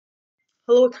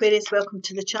Hello Aquarius, welcome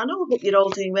to the channel. Hope you're all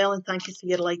doing well and thank you for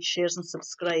your likes, shares and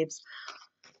subscribes.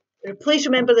 Please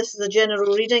remember this is a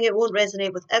general reading. It won't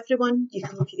resonate with everyone. You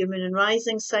can look at your moon and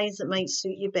rising signs that might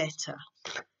suit you better.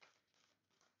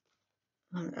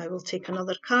 And I will take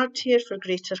another card here for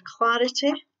greater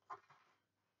clarity.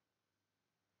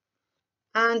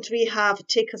 And we have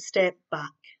take a step back.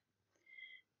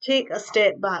 Take a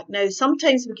step back. Now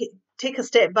sometimes we can take a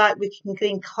step back, we can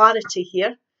gain clarity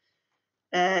here.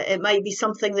 It might be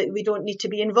something that we don't need to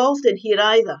be involved in here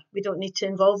either. We don't need to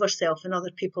involve ourselves in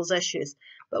other people's issues,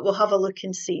 but we'll have a look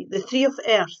and see. The Three of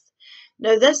Earth.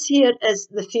 Now this here is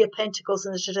the Three of Pentacles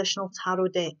in the traditional tarot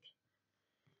deck.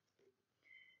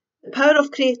 The power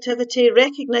of creativity,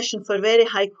 recognition for very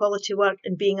high quality work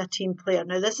and being a team player.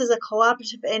 Now this is a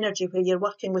collaborative energy where you're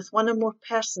working with one or more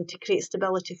person to create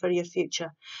stability for your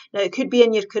future. Now it could be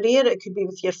in your career, it could be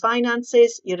with your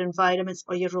finances, your environments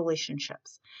or your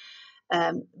relationships.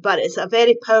 But it's a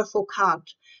very powerful card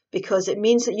because it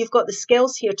means that you've got the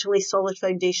skills here to lay solid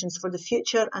foundations for the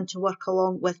future and to work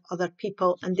along with other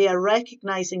people, and they are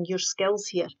recognising your skills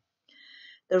here.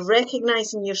 They're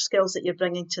recognising your skills that you're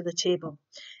bringing to the table.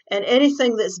 And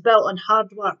anything that's built on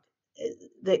hard work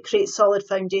that creates solid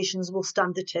foundations will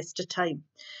stand the test of time.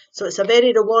 So it's a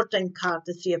very rewarding card,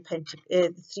 the Three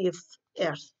of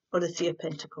Earth or the Three of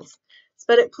Pentacles.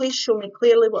 Spirit, please show me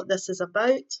clearly what this is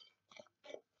about.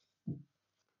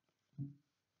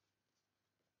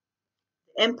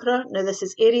 Emperor. Now this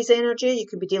is Aries energy. You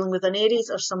could be dealing with an Aries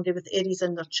or somebody with Aries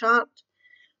in their chart.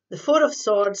 The Four of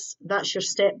Swords, that's your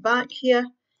step back here,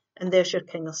 and there's your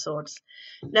King of Swords.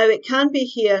 Now it can be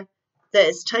here that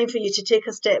it's time for you to take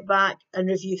a step back and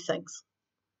review things.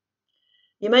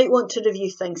 You might want to review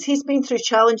things. He's been through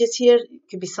challenges here. It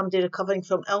could be somebody recovering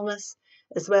from illness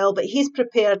as well, but he's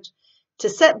prepared to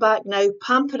sit back now,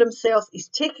 pamper himself. He's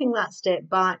taking that step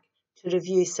back to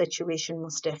review his situation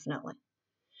most definitely.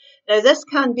 Now this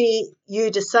can be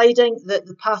you deciding that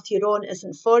the path you're on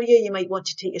isn't for you. You might want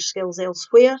to take your skills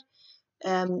elsewhere.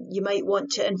 You might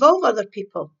want to involve other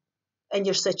people in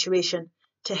your situation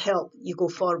to help you go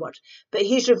forward. But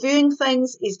he's reviewing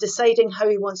things. He's deciding how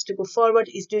he wants to go forward.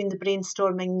 He's doing the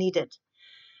brainstorming needed.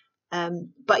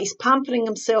 But he's pampering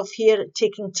himself here,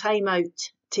 taking time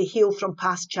out to heal from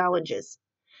past challenges.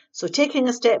 So taking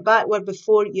a step backward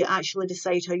before you actually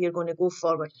decide how you're going to go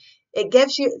forward. It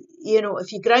gives you,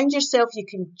 if you ground yourself, you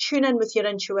can tune in with your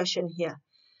intuition here.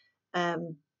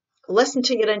 Listen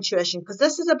to your intuition, because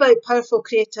this is about powerful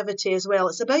creativity as well.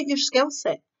 It's about your skill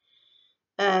set.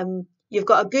 You've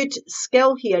got a good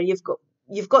skill here. You've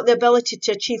got the ability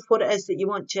to achieve what it is that you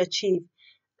want to achieve.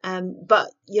 But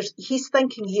he's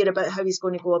thinking here about how he's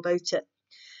going to go about it.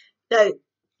 Now,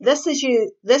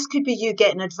 this could be you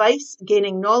getting advice,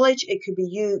 gaining knowledge. It could be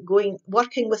you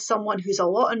working with someone who's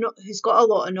got a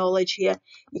lot of knowledge here.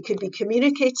 You could be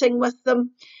communicating with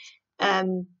them.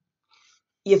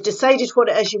 You've decided what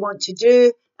it is you want to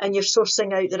do, and you're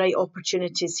sourcing out the right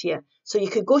opportunities here. So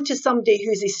you could go to somebody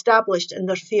who's established in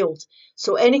their field.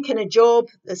 So any kind of job,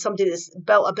 somebody that's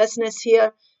built a business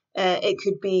here. It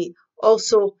could be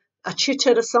also a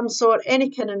tutor of some sort,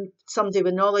 any kind of somebody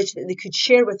with knowledge that they could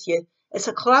share with you. It's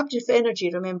a collaborative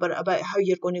energy, remember, about how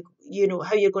you're going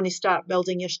to start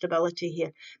building your stability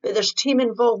here. But there's team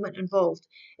involvement involved.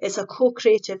 It's a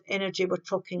co-creative energy we're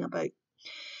talking about.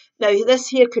 Now, this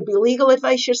here could be legal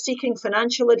advice you're seeking,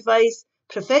 financial advice,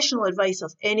 professional advice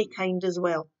of any kind as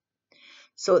well.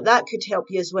 So that could help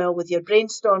you as well with your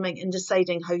brainstorming and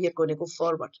deciding how you're going to go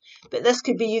forward. But this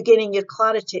could be you gaining your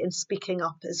clarity and speaking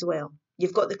up as well.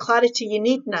 You've got the clarity you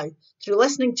need now through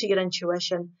listening to your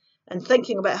intuition and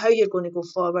thinking about how you're going to go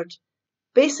forward,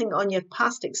 basing on your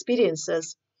past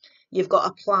experiences. You've got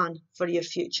a plan for your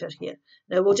future here.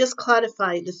 Now we'll just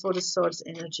clarify the Four of Swords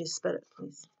energy, Spirit,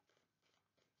 please.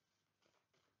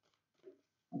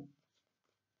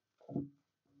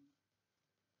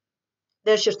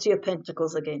 There's your Three of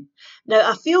Pentacles again. Now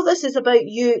I feel this is about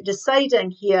you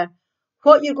deciding here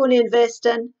what you're going to invest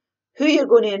in, who you're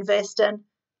going to invest in.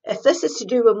 If this is to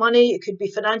do with money, it could be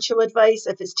financial advice.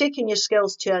 If it's taking your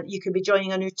skills you could be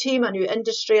joining a new team, a new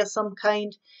industry of some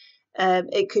kind.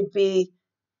 It could be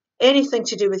anything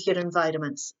to do with your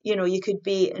environments. You could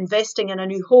be investing in a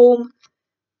new home,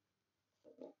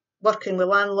 working with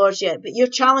landlords yet. But your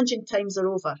challenging times are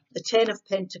over. The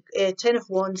Ten of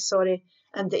Wands,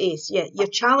 and the Ace. Yeah, your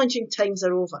challenging times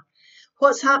are over.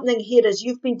 What's happening here is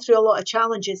you've been through a lot of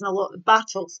challenges and a lot of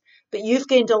battles, but you've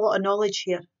gained a lot of knowledge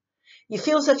here. You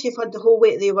feel as if you've had the whole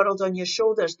weight of the world on your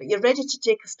shoulders, but you're ready to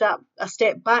take a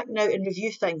step back now and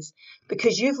review things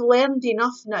because you've learned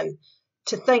enough now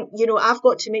to think, I've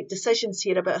got to make decisions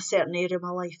here about a certain area of my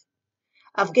life.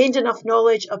 I've gained enough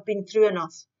knowledge. I've been through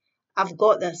enough. I've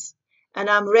got this. And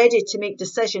I'm ready to make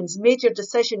decisions, major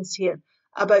decisions here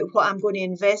about what I'm going to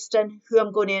invest in, who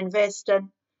I'm going to invest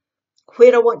in,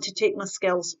 where I want to take my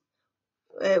skills,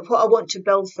 what I want to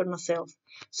build for myself.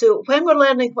 So when we're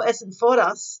learning what isn't for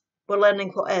us, we're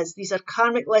learning what is. These are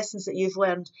karmic lessons that you've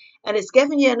learned. And it's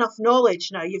given you enough knowledge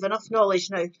now. You've enough knowledge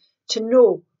now to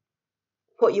know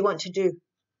what you want to do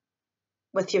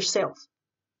with yourself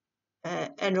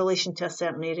in relation to a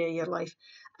certain area of your life.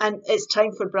 And it's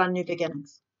time for brand new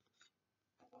beginnings.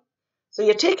 So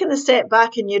you're taking a step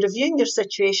back and you're reviewing your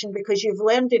situation because you've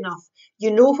learned enough.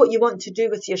 You know what you want to do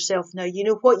with yourself now. You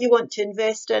know what you want to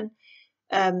invest in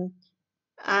and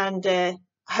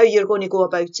how you're going to go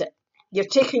about it. You're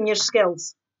taking your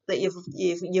skills that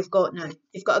you've got now.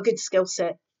 You've got a good skill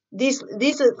set. These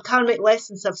karmic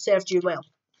lessons have served you well.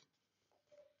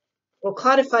 We'll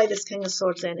clarify this King of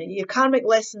Swords energy. Your karmic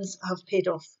lessons have paid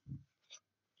off.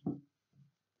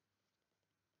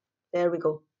 There we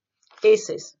go.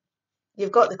 Aces.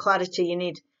 You've got the clarity you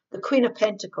need. The Queen of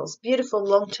Pentacles. Beautiful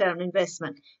long-term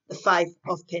investment. The Five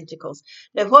of Pentacles.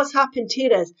 Now what's happened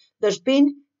here is there's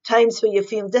been times where you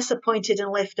feel disappointed and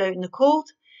left out in the cold.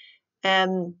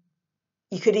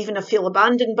 You could even feel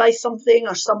abandoned by something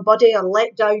or somebody or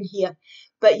let down here.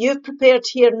 But you've prepared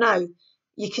here now.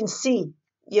 You can see.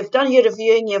 You've done your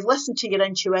reviewing, you've listened to your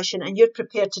intuition, and you're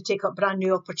prepared to take up brand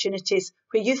new opportunities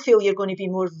where you feel you're going to be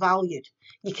more valued.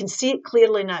 You can see it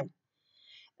clearly now.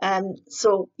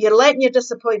 So you're letting your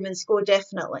disappointments go,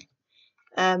 definitely.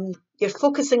 You're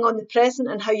focusing on the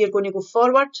present and how you're going to go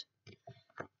forward.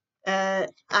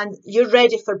 And you're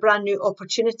ready for brand new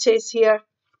opportunities here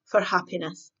for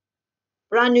happiness.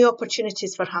 Brand new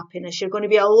opportunities for happiness. You're going to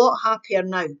be a lot happier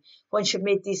now once you've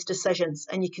made these decisions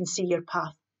and you can see your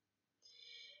path.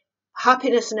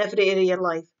 Happiness in every area of your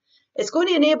life. It's going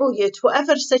to enable you to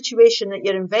whatever situation that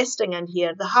you're investing in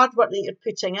here, the hard work that you're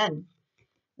putting in,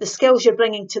 the skills you're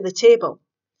bringing to the table,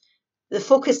 the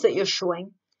focus that you're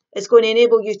showing, is going to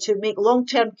enable you to make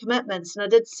long-term commitments. And I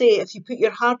did say, if you put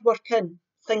your hard work in,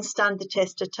 things stand the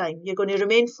test of time. You're going to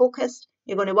remain focused,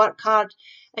 you're going to work hard,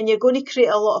 and you're going to create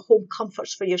a lot of home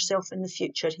comforts for yourself in the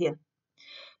future here.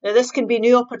 Now, this can be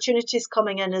new opportunities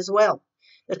coming in as well.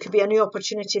 There could be a new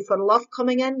opportunity for love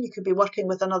coming in. You could be working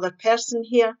with another person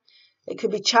here. It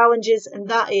could be challenges in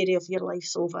that area of your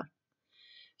life's over.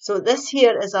 So this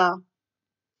here is a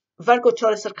Virgo,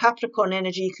 Taurus or Capricorn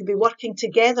energy you could be working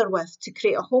together with to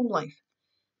create a home life.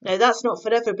 Now that's not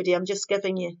for everybody. I'm just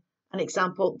giving you an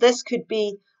example. This could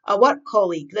be a work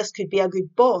colleague. This could be a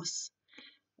good boss.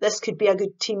 This could be a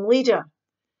good team leader.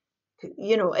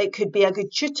 You know, it could be a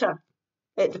good tutor.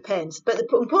 It depends. But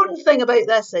the important thing about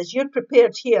this is you're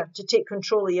prepared here to take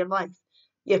control of your life.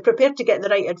 You're prepared to get the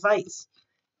right advice.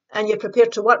 And you're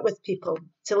prepared to work with people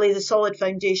to lay the solid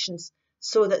foundations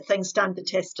so that things stand the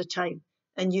test of time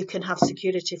and you can have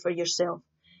security for yourself.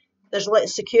 There's a lot of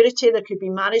security. There could be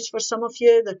marriage for some of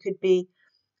you. There could be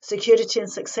security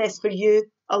and success for you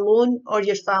alone or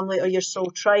your family or your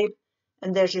soul tribe.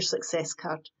 And there's your success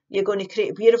card. You're going to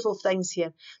create beautiful things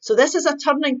here. So this is a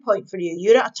turning point for you.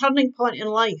 You're at a turning point in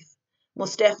life,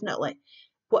 most definitely.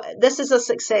 This is a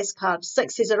success card.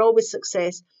 Sixes are always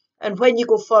success. And when you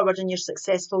go forward and you're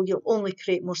successful, you'll only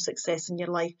create more success in your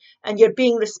life. And you're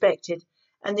being respected.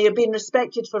 And you're being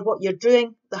respected for what you're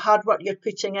doing, the hard work you're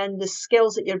putting in, the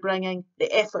skills that you're bringing,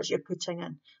 the efforts you're putting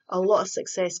in. A lot of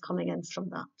success coming in from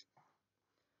that.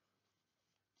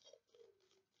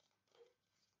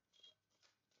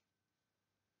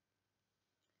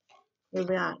 Here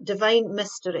we are. Divine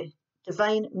mystery.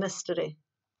 Divine mystery.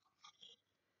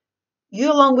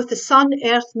 You, along with the sun,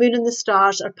 earth, moon and the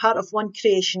stars, are part of one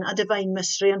creation, a divine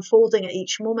mystery unfolding at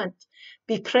each moment.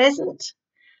 Be present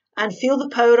and feel the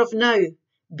power of now.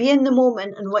 Be in the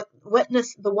moment and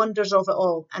witness the wonders of it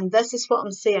all. And this is what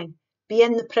I'm saying. Be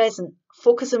in the present.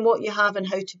 Focus on what you have and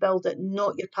how to build it,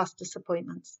 not your past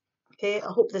disappointments. Okay, I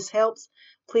hope this helps.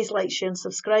 Please like, share and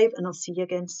subscribe, and I'll see you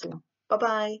again soon.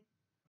 Bye-bye.